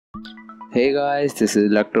Hey guys, this is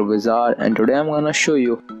Electro Wizard and today I'm gonna show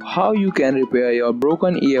you how you can repair your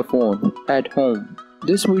broken earphone at home.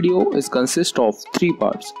 This video is consist of 3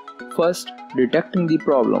 parts. First, detecting the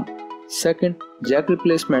problem. Second, jack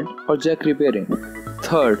replacement or jack repairing.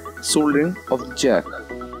 Third, soldering of the jack.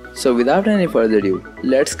 So without any further ado,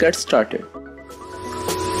 let's get started.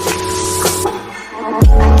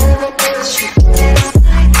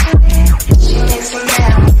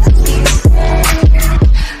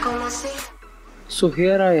 So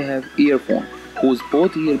here I have earphone whose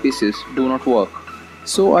both earpieces do not work.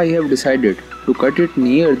 So I have decided to cut it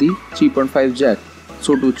near the 3.5 jack.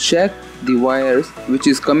 So to check the wires which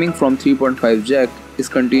is coming from 3.5 jack is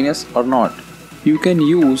continuous or not, you can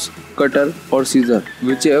use cutter or scissor,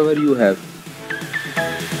 whichever you have.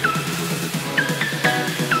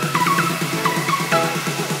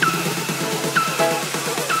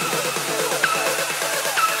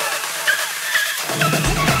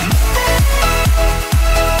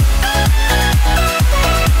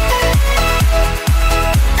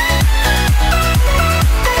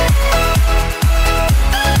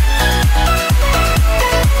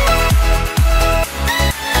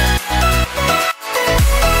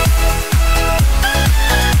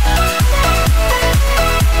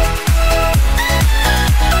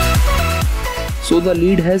 So the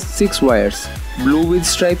lead has 6 wires, blue with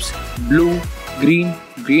stripes, blue, green,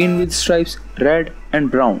 green with stripes, red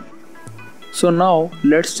and brown. So now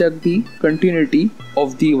let's check the continuity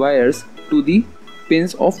of the wires to the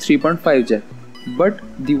pins of 3.5 jack. But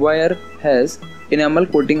the wire has enamel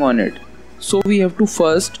coating on it. So we have to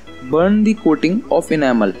first burn the coating of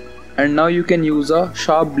enamel, and now you can use a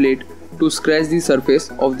sharp blade to scratch the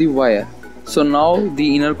surface of the wire. So now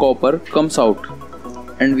the inner copper comes out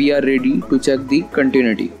and we are ready to check the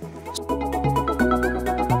continuity.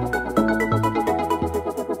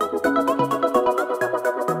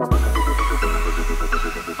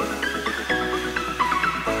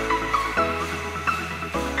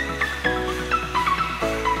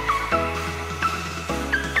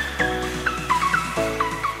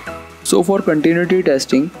 So for continuity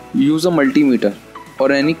testing, use a multimeter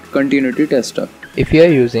or any continuity tester. If you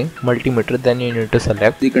are using multimeter, then you need to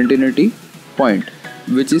select the continuity point,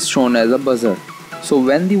 which is shown as a buzzer. So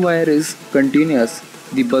when the wire is continuous,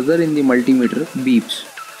 the buzzer in the multimeter beeps.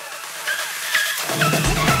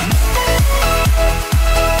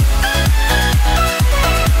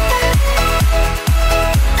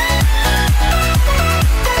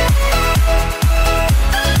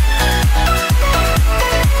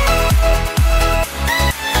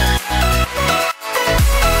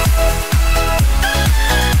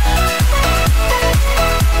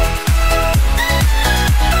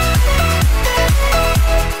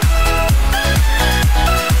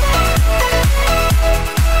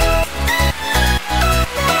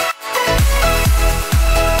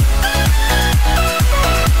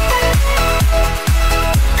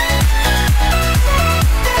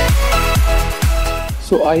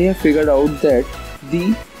 So I have figured out that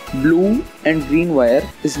the blue and green wire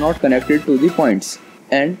is not connected to the points,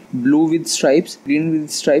 and blue with stripes, green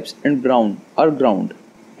with stripes and brown are ground,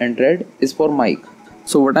 and red is for mic.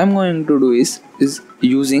 So what I'm going to do is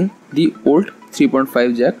using the old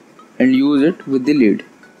 3.5 jack and use it with the lead.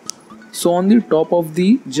 So on the top of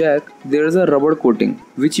the jack there is a rubber coating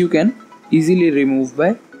which you can easily remove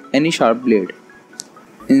by any sharp blade.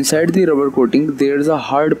 Inside the rubber coating there is a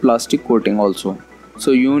hard plastic coating also.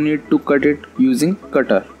 So you need to cut it using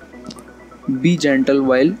cutter. Be gentle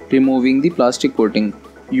while removing the plastic coating.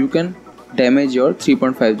 You can damage your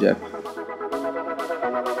 3.5 jack.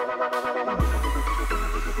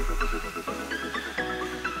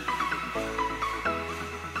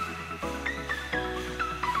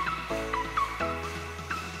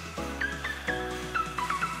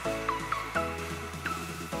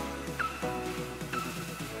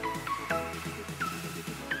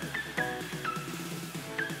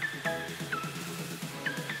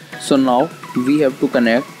 So now we have to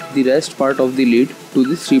connect the rest part of the lead to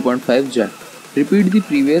the 3.5 jack. Repeat the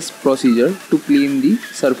previous procedure to clean the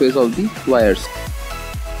surface of the wires.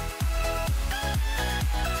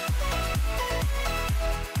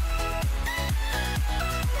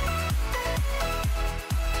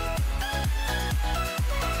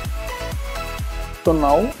 So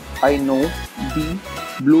now I know the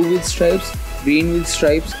blue with stripes, green with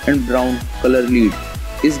stripes and brown color lead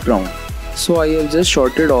is ground. So I have just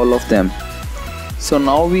shorted all of them. So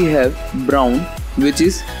now we have brown, which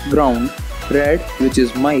is ground, red, which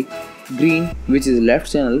is mic, green, which is left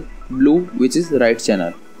channel, blue, which is right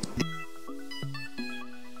channel.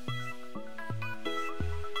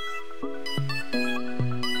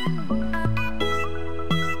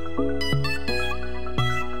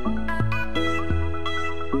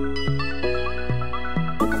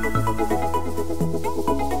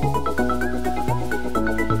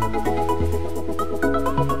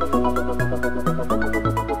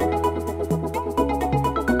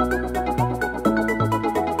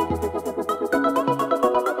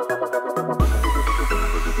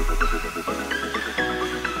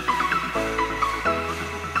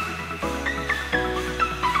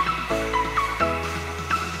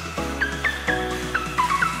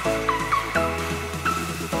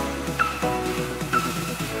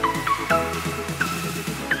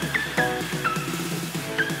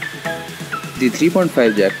 The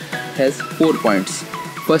 3.5 jack has 4 points.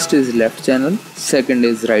 First is left channel, second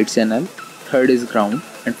is right channel, third is ground,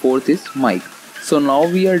 and fourth is mic. So now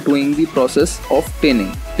we are doing the process of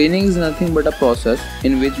tinning. Tinning is nothing but a process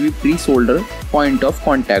in which we pre-solder point of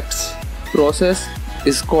contacts. Process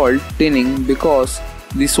is called tinning because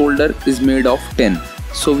the solder is made of tin.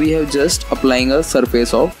 So we have just applying a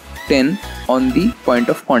surface of tin on the point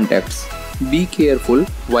of contacts. Be careful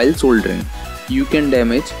while soldering. You can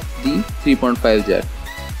damage the 3.5 jack.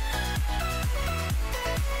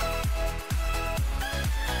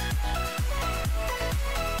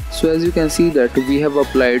 So as you can see that we have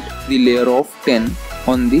applied the layer of tin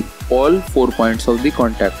on the all 4 points of the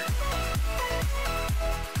contact.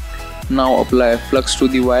 Now apply flux to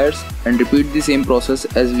the wires and repeat the same process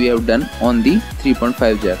as we have done on the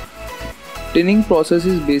 3.5 jack. Tinning process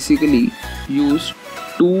is basically used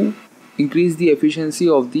to increase the efficiency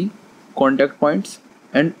of the contact points,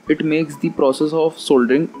 and it makes the process of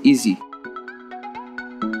soldering easy.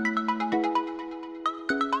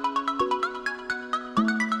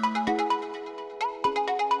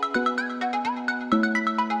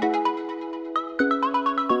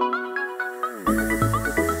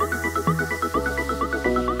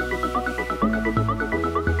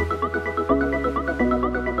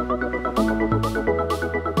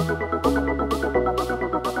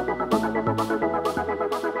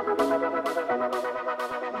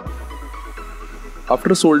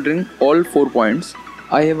 After soldering all 4 points,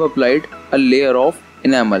 I have applied a layer of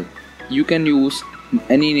enamel. You can use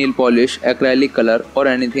any nail polish, acrylic color or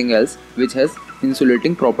anything else which has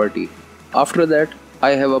insulating property. After that,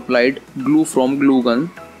 I have applied glue from glue gun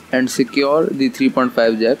and secure the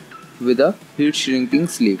 3.5 jack with a heat shrinking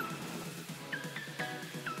sleeve.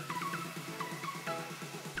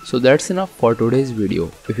 So that's enough for today's video.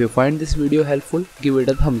 If you find this video helpful, give it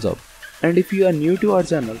a thumbs up. And if you are new to our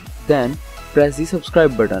channel, then press the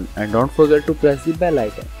subscribe button and don't forget to press the bell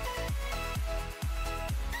icon.